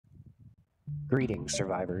Greetings,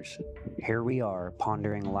 survivors. Here we are,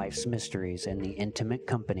 pondering life's mysteries in the intimate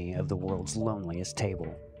company of the world's loneliest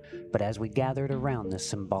table. But as we gathered around this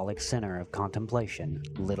symbolic center of contemplation,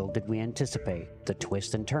 little did we anticipate the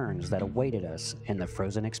twists and turns that awaited us in the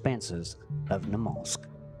frozen expanses of Namalsk.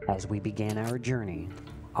 As we began our journey,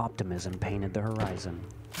 optimism painted the horizon.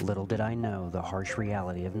 Little did I know the harsh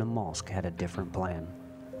reality of Namalsk had a different plan.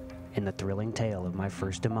 In the thrilling tale of my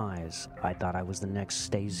first demise, I thought I was the next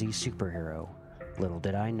Stay Z superhero. Little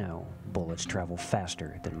did I know, bullets travel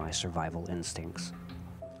faster than my survival instincts.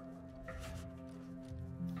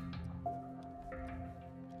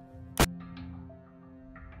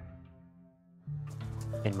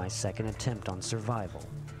 In my second attempt on survival,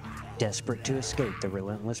 desperate to escape the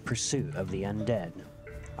relentless pursuit of the undead,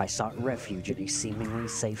 I sought refuge in a seemingly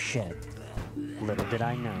safe shed. Little did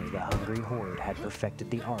I know the hungry horde had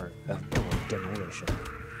perfected the art of door demolition.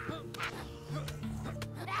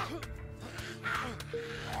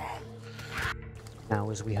 Now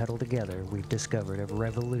as we huddle together, we've discovered a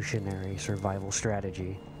revolutionary survival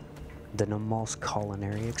strategy, the Namalsk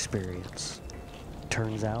culinary experience.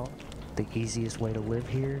 Turns out, the easiest way to live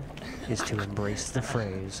here is to embrace the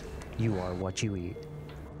phrase, "You are what you eat."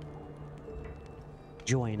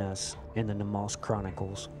 Join us in the Namalsk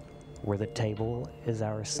Chronicles, where the table is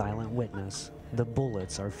our silent witness, the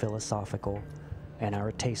bullets are philosophical, and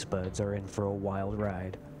our taste buds are in for a wild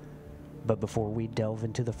ride. But before we delve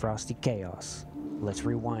into the frosty chaos, let's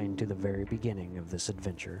rewind to the very beginning of this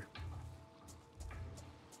adventure.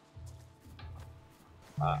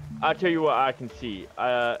 I'll tell you what I can see.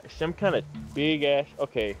 Some kind of big ass,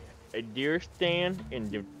 okay, a deer stand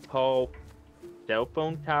in the tall cell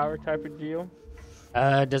phone tower type of deal.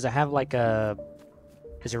 Does it have like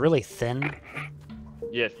is it really thin?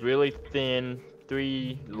 Yes, really thin,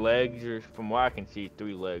 3 legs, or from what I can see,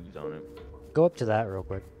 3 legs on it. Go up to that real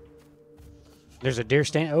quick. There's a deer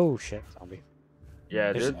stand. Oh shit, zombie.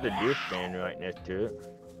 Yeah, there's the deer stand right next to it.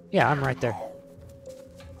 Yeah, I'm right there.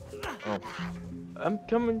 Oh, I'm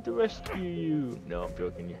coming to rescue you. No, I'm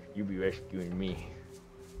joking. You be rescuing me.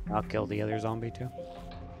 I'll kill the other zombie too.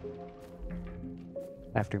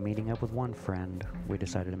 After meeting up with one friend, we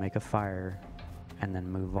decided to make a fire and then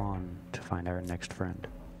move on to find our next friend.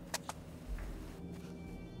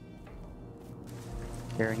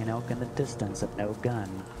 Hearing an elk in the distance and no gun,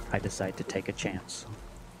 I decide to take a chance.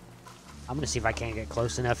 I'm gonna see if I can't get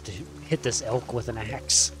close enough to hit this elk with an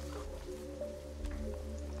axe.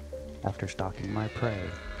 After stalking my prey,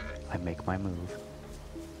 I make my move.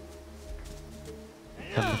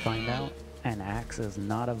 Come to find out, an axe is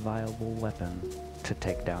not a viable weapon to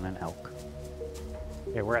take down an elk.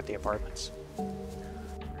 Yeah, we're at the apartments.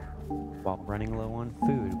 While running low on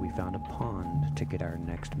food, we found a pond to get our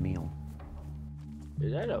next meal.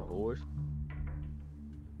 Is that a horse?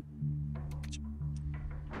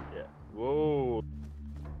 Yeah. Whoa.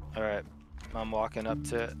 Alright, I'm walking up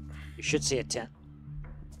to it. You should see a tent.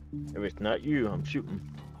 If it's not you, I'm shooting.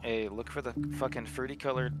 Hey, look for the fucking fruity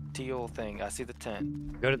colored teal thing. I see the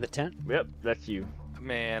tent. Go to the tent? Yep, that's you.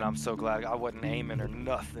 Man, I'm so glad I wasn't aiming or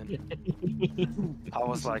nothing. I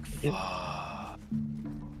was like, fuck.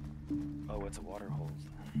 Oh, it's a water hole.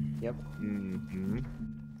 Yep. Mm-hmm.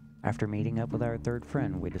 After meeting up with our third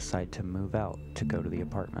friend, we decide to move out to go to the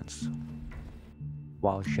apartments.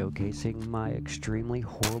 While showcasing my extremely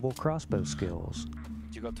horrible crossbow skills.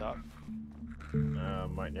 Did you go top?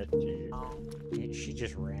 Right next to you. She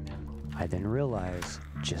just ran in. I then realize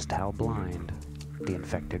just how blind the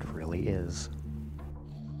infected really is.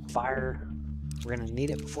 Fire. We're gonna need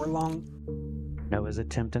it before long. Noah's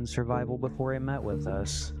attempt in survival before he met with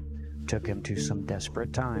us took him to some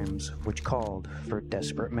desperate times, which called for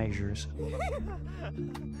desperate measures.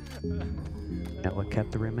 Noah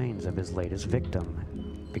kept the remains of his latest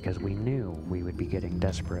victim because we knew we would be getting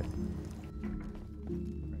desperate.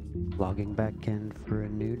 Logging back in for a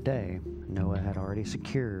new day, Noah had already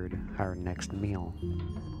secured our next meal.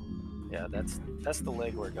 Yeah, that's the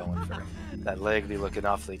leg we're going for. That leg be looking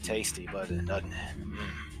awfully tasty, but it doesn't.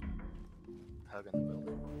 Hugging the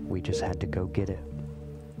building. We just had to go get it.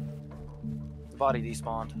 The body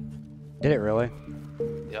despawned. Did it really?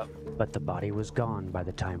 Yep. But the body was gone by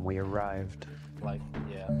the time we arrived. Like,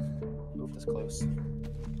 yeah. Move this close.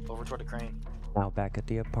 Over toward the crane. Now back at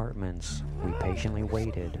the apartments, we patiently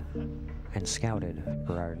waited and scouted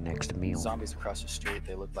for our next meal. Zombies across the street,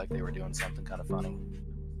 they looked like they were doing something kind of funny.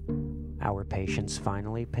 Our patience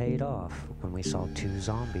finally paid off when we saw 2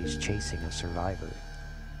 zombies chasing a survivor.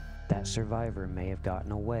 That survivor may have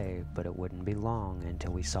gotten away, but it wouldn't be long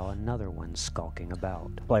until we saw another one skulking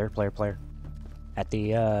about. Player. At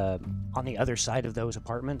the, on the other side of those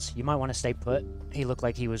apartments. You might want to stay put. He looked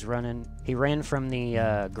like he was running. He ran from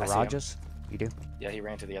the, garages. You do? Yeah, he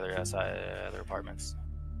ran to the other side, other apartments.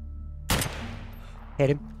 Hit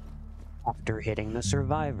him. After hitting the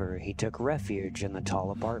survivor, he took refuge in the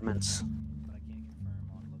tall apartments.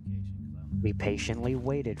 We patiently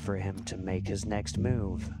waited for him to make his next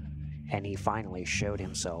move, and he finally showed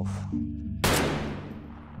himself.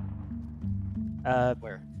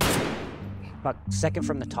 Where? About second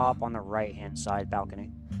from the top on the right-hand side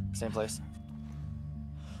balcony. Same place?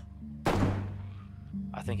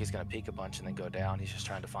 I think he's gonna peek a bunch and then go down. He's just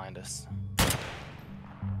trying to find us.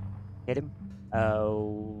 Hit him.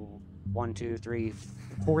 1, 2, 3,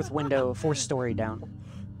 fourth window, fourth story down.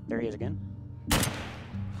 There he is again.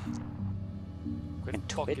 Quit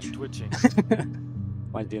And fucking twitching.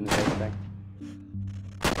 Why is doing the same thing?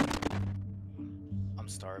 I'm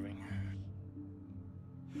starving.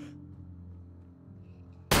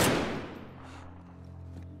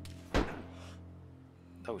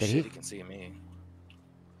 Oh Did shit, he? he can see me.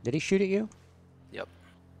 Did he shoot at you? Yep.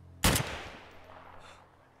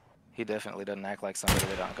 He definitely doesn't act like somebody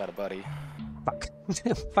that don't got a buddy. Fuck.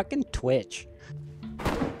 Fucking Twitch.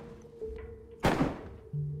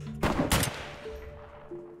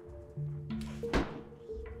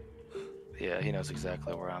 Yeah, he knows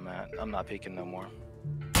exactly where I'm at. I'm not peeking no more.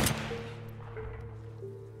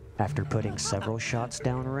 After putting several shots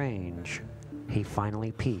downrange, he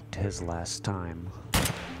finally peeked his last time.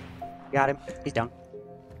 Got him. He's down.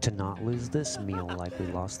 To not lose this meal like we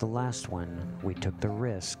lost the last one, we took the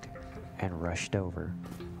risk and rushed over.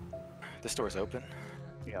 This door's open.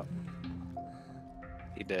 Yep.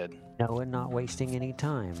 He dead. Noah, not wasting any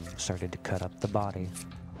time, started to cut up the body.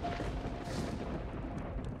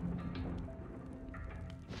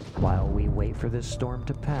 While we wait for this storm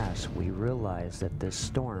to pass, we realize that this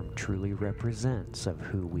storm truly represents of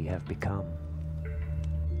who we have become.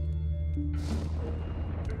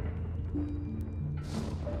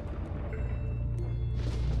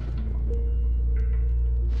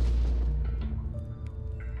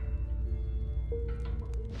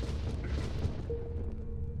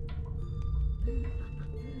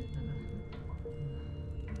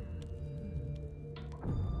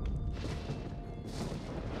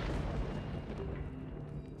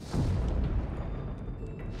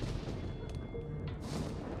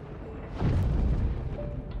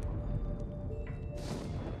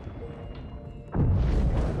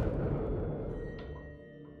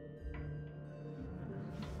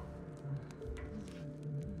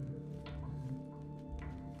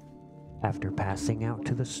 After passing out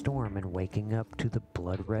to the storm and waking up to the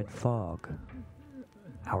blood-red fog,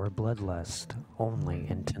 our bloodlust only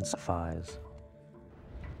intensifies.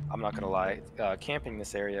 I'm not gonna lie, camping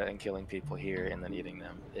this area and killing people here and then eating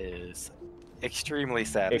them is extremely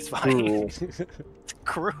satisfying. It's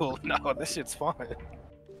cruel. No, this shit's fun.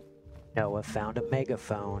 Noah found a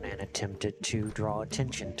megaphone and attempted to draw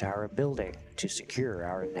attention to our building to secure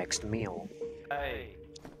our next meal. Hey,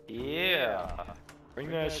 yeah. Bring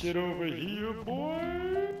that shit over here,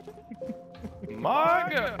 boy. My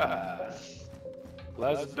God.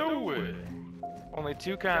 Let's do it. Only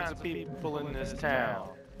two kinds of people in this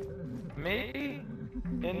town. Me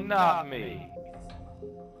and not me.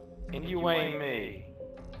 And you ain't me.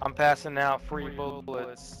 I'm passing out free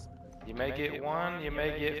bullets. You may get one, you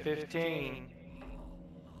may get 15.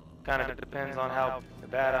 Kind of depends on how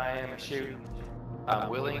bad I am at shooting. I'm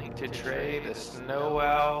willing to trade a snow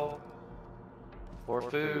owl for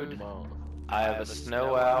food. I have a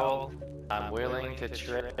snow owl. I'm willing to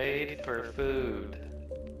trade for food.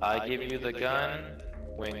 I give you the gun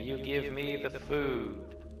when you give me the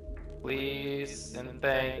food. Please and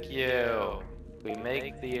thank you. We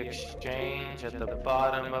make the exchange at the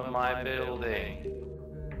bottom of my building.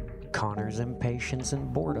 Connor's impatience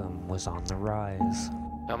and boredom was on the rise.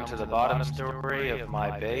 Come to the bottom story of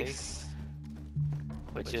my base,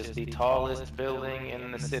 which is the tallest building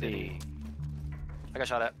in the city. I got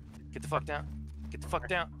shot at. Get the fuck down. Get the fuck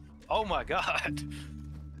down. Oh my God.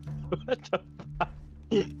 What the fuck?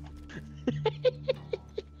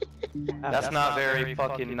 That's not very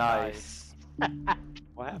fucking nice.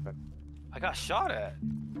 What happened? I got shot at.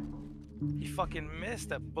 He fucking missed.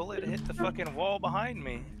 That bullet hit the fucking wall behind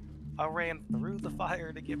me. I ran through the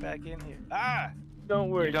fire to get back in here. Ah! Don't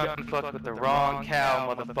worry, You done fucked with the wrong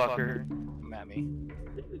cow, motherfucker. Come at me.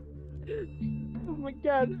 Oh my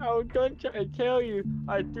God, I was gonna try to tell you.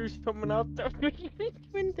 I threw someone out the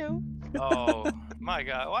window. Oh my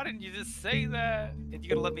God, why didn't you just say that? And you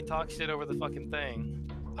gonna let me talk shit over the fucking thing?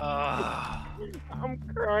 I'm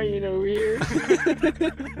crying over here.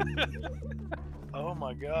 Oh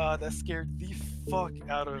my God, that scared the fuck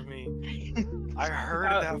out of me. I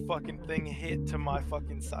heard that fucking thing hit to my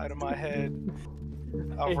fucking side of my head.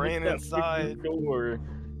 I ran inside. Door,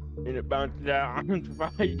 and it bounced out.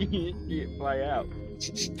 You see it fly out.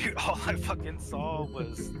 Dude, all I fucking saw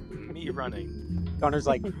was me running. Connor's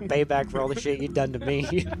like, payback for all the shit you've done to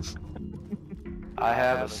me. I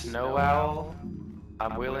have a snow owl.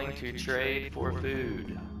 I'm willing to trade for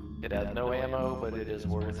food. It has no ammo, but it is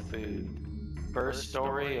worth food. First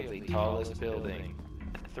story of the tallest building.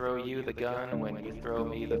 Throw you the gun when you throw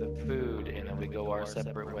me the food, and then we go our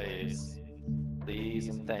separate ways. Please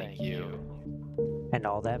and thank you. And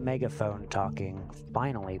all that megaphone talking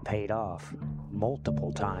finally paid off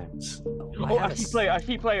multiple times. Oh, I see player. I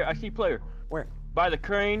see player. I see player. Where? By the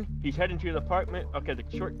crane. He's heading to the apartment. Okay, the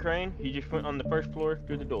short crane. He just went on the first floor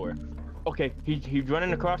through the door. Okay, he's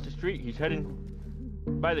running across the street. He's heading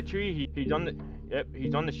by the tree. He's on the. Yep,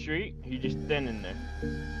 he's on the street. He's just standing there.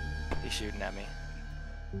 He's shooting at me.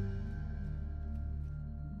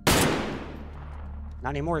 Not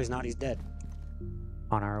anymore, he's not, he's dead.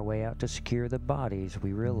 On our way out to secure the bodies,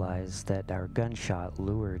 we realized that our gunshot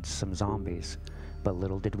lured some zombies. But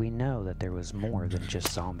little did we know that there was more than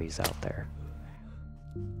just zombies out there.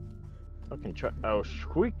 Fucking I was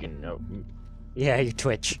squeaking. No. Yeah, you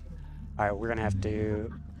twitch. Alright, we're gonna have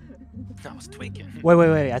to... I was tweaking.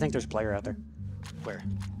 Wait, I think there's a player out there. Where?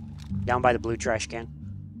 Down by the blue trash can.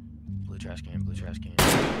 Blue trash can, blue trash can.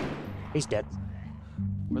 He's dead.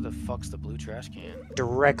 Where the fuck's the blue trash can?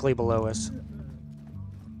 Directly below us.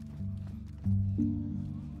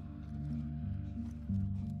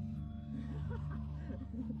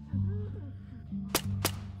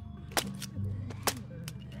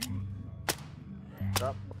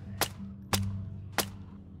 Stop.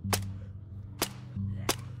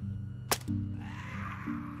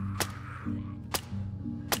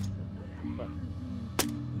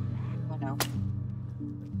 Oh no.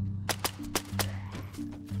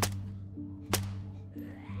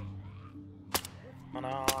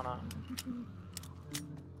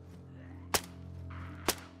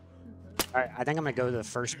 Alright, I think I'm gonna go to the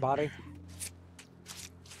first body.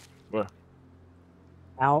 Where?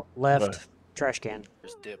 Out, left, Where? trash can.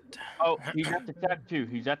 Just dipped. Oh, he's at the tattoo.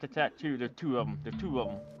 He's at the tattoo. There's two of them. There's two of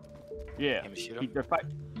them. Yeah. Can we shoot 'em? They're fight.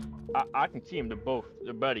 I can see them. They're both.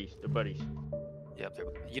 They're buddies. They're buddies. Yep,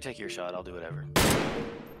 you take your shot, I'll do whatever.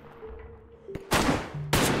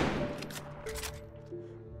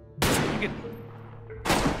 You can...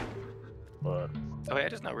 But Oh, wait, I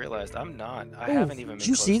just now realized I'm not. I Ooh, haven't even been did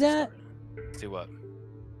you close see to that? start. See what?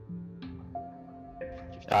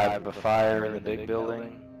 I have a fire in the big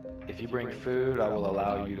building. If you bring food, I will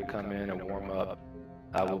allow you to come in and warm up.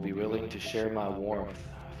 I will be willing to share my warmth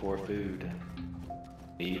for food.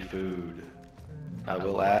 Need food. I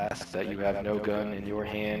will ask that you have no gun in your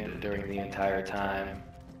hand during the entire time,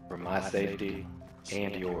 for my safety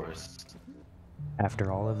and yours.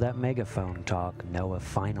 After all of that megaphone talk, Noah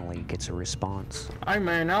finally gets a response. Hey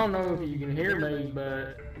man, I don't know if you can hear me,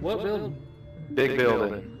 but what building? Big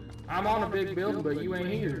building. I'm on a big building, but you ain't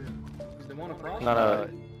here. Is the one across? No,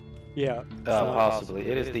 Yeah. possibly.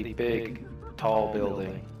 It is the big, tall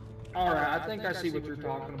building. Alright, I think I see what you're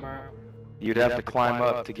talking about. You'd have to climb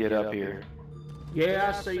up to get up here.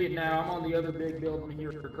 Yeah, I see it now. I'm on the other big building here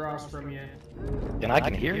across from you. And I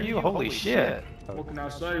can hear you? Holy shit. What can I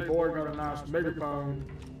say? Boy, got a nice megaphone.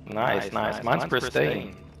 Nice, nice. Mine's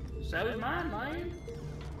pristine. So is mine, man.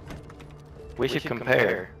 We should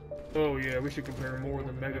compare. Oh yeah, we should compare more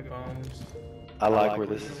than megaphones. I like where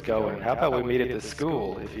this is going. How about we meet at the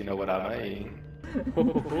school, if you know what I mean?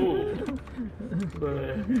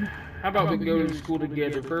 But how about we go to school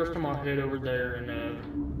together? First, I'm gonna head over there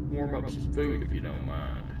and warm up some food if you don't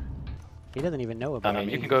mind. He doesn't even know I about mean,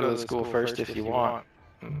 me. you can go to the school first if you want,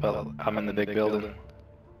 but I'm in the big building.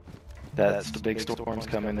 That's the big storm's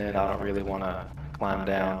coming in. I don't really want to climb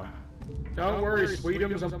down. Don't worry,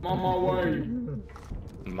 Sweetums, I'm on my way.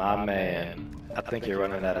 My man. I think you're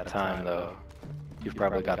running out of time, though. You've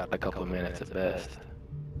probably got a couple of minutes at best.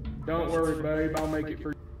 Don't worry, babe, I'll make it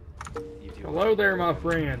for you. Hello there, my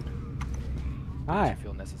friend. Hi.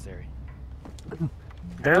 Feel necessary.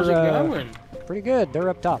 How's it going? Pretty good. They're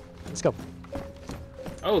up top. Let's go.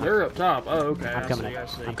 Oh, they're up top. Oh, okay. I'm coming I up.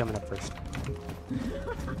 see. I'm coming up first.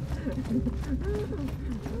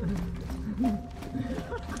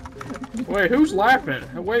 Wait, who's laughing?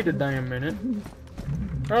 Wait a damn minute.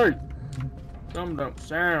 Hey, something don't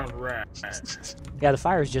sound right. Yeah, the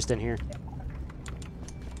fire's just in here.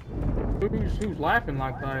 Who's laughing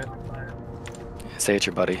like that? Say it's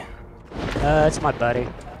your buddy. It's my buddy.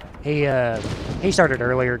 He started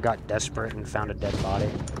earlier, got desperate, and found a dead body.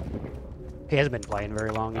 He hasn't been playing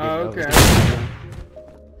very long. He didn't know it was Okay. gonna happen.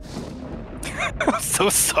 so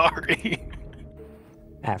sorry.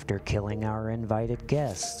 After killing our invited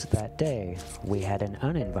guests that day, we had an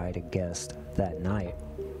uninvited guest that night.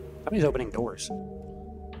 Somebody's opening doors.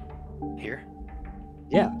 Here?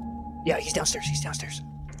 Yeah. Yeah, he's downstairs. He's downstairs.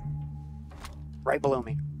 Right below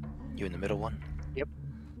me. You in the middle one? Yep.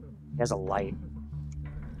 He has a light.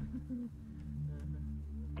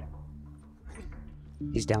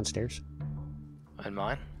 He's downstairs. And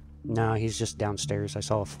mine? No, he's just downstairs. I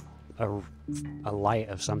saw a light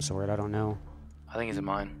of some sort. I don't know. I think he's in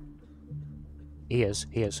mine. He is.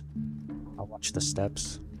 He is. I'll watch the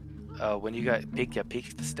steps. When you got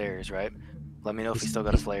peek the stairs, right? Let me know if he's still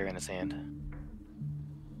got a flare in his hand.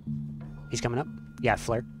 He's coming up. Yeah,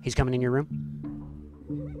 flare. He's coming in your room.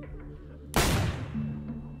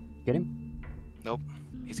 Get him? Nope.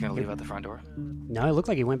 He's gonna leave out the front door. No, it looked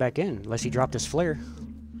like he went back in, unless he dropped his flare.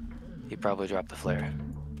 He probably dropped the flare.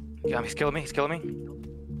 Yeah, he's killing me. He's killing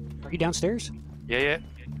me. Are you downstairs? Yeah.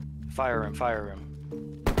 Fire him. Fire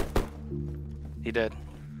him. He dead.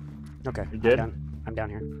 Okay. You dead? I'm down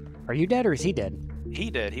here. Are you dead or is he dead? He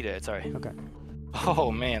dead. Sorry. Okay.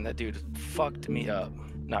 Oh man, that dude fucked me up.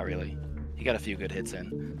 Not really. He got a few good hits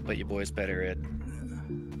in, but your boy's better at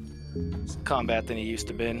combat than he used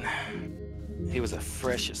to been. He was a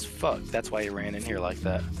fresh as fuck. That's why he ran in here like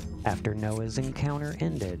that. After Noah's encounter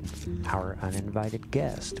ended, our uninvited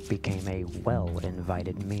guest became a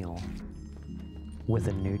well-invited meal. With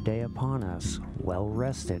a new day upon us,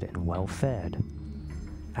 well-rested and well-fed,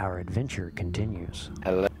 our adventure continues.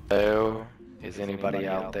 Hello? Is anybody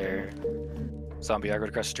out there? Zombie, I go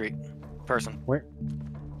across the street. Person. Where?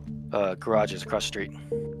 Garage is across the street.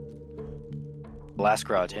 Last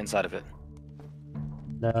garage, inside of it.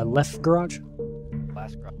 The left garage?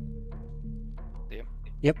 Last garage.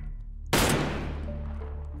 Yep.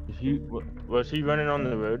 Was he running on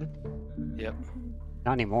the road? Yep.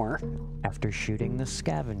 Not anymore. After shooting the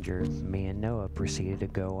scavenger, me and Noah proceeded to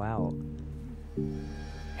go out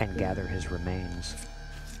and gather his remains.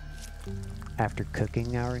 After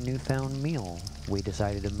cooking our newfound meal, we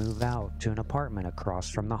decided to move out to an apartment across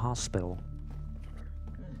from the hospital.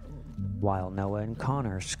 While Noah and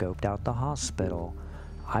Connor scoped out the hospital,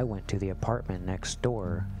 I went to the apartment next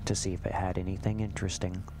door to see if it had anything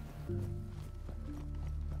interesting.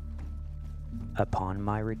 Upon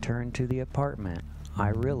my return to the apartment, I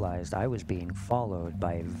realized I was being followed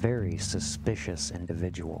by a very suspicious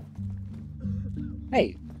individual.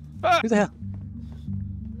 Hey! Who the hell?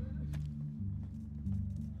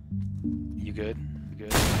 You good?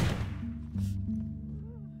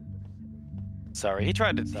 Sorry, he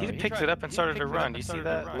picked it up and started to run. You see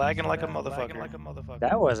that? Lagging like a motherfucker.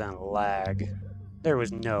 That wasn't lag. There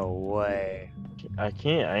was no way. I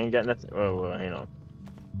can't. I ain't got nothing. Oh, well, hang on.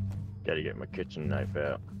 Gotta get my kitchen knife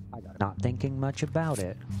out. Not thinking much about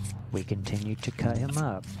it, we continued to cut him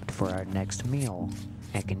up for our next meal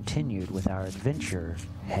and continued with our adventure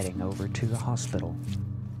heading over to the hospital.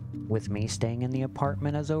 With me staying in the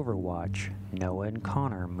apartment as Overwatch, Noah and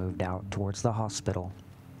Connor moved out towards the hospital.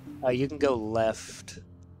 You can go left.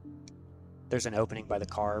 There's an opening by the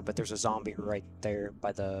car, but there's a zombie right there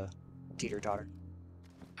by the teeter-totter.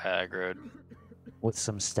 Aggroed. With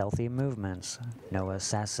some stealthy movements, Noah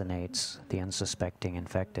assassinates the unsuspecting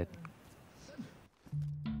infected.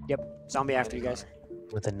 Yep, zombie after you guys.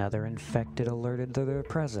 With another infected alerted to their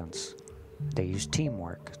presence, they use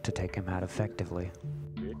teamwork to take him out effectively.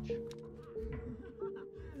 Bitch.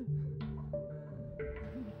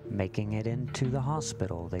 Making it into the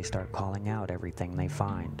hospital, they start calling out everything they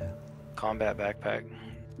find. Combat backpack.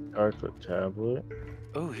 Arclight tablet.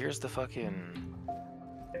 Oh, here's the fucking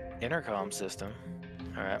intercom system.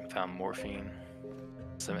 Alright, found morphine.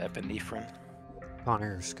 Some epinephrine.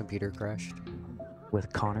 Connor's computer crashed.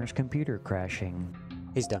 With Connor's computer crashing,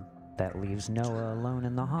 he's done. That leaves Noah alone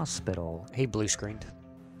in the hospital. He blue screened.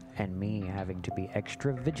 And me having to be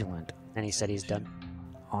extra vigilant. And he said he's done.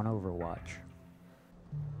 On Overwatch.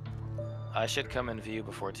 I should come in view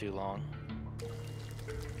before too long.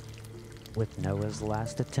 With Noah's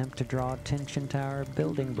last attempt to draw attention to our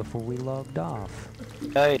building before we logged off.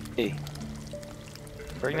 Hey,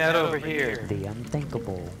 bring that over here. The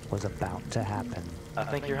unthinkable was about to happen. I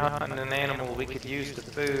think you're hunting an animal we could use to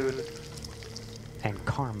food. And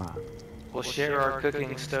karma We'll share our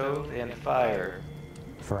cooking stove and fire.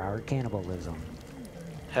 for our cannibalism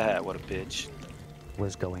Haha, what a bitch.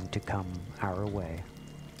 was going to come our way.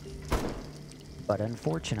 But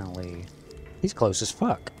unfortunately, he's close as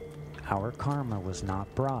fuck. Our karma was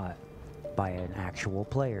not brought by an actual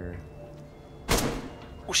player.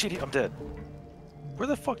 Oh shit, I'm dead. Where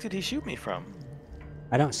the fuck did he shoot me from?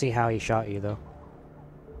 I don't see how he shot you though.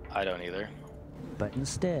 I don't either. But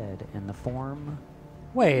instead, in the form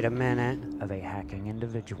Wait a minute. Of a hacking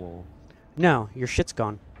individual. No, your shit's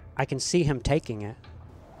gone. I can see him taking it.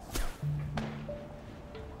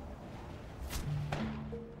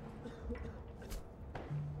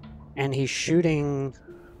 And he's shooting,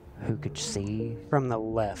 who could see, from the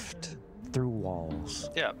left, through walls.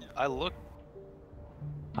 Yeah, I look.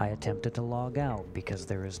 I attempted to log out because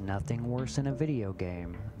there is nothing worse in a video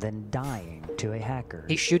game than dying to a hacker.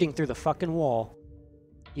 He's shooting through the fucking wall.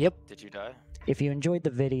 Yep. Did you die? If you enjoyed the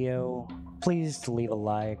video, please leave a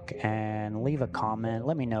like and leave a comment.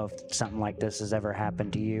 Let me know if something like this has ever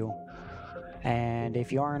happened to you. And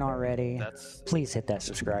if you aren't already, That's please hit that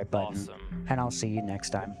subscribe button. awesome. And I'll see you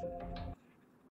next time.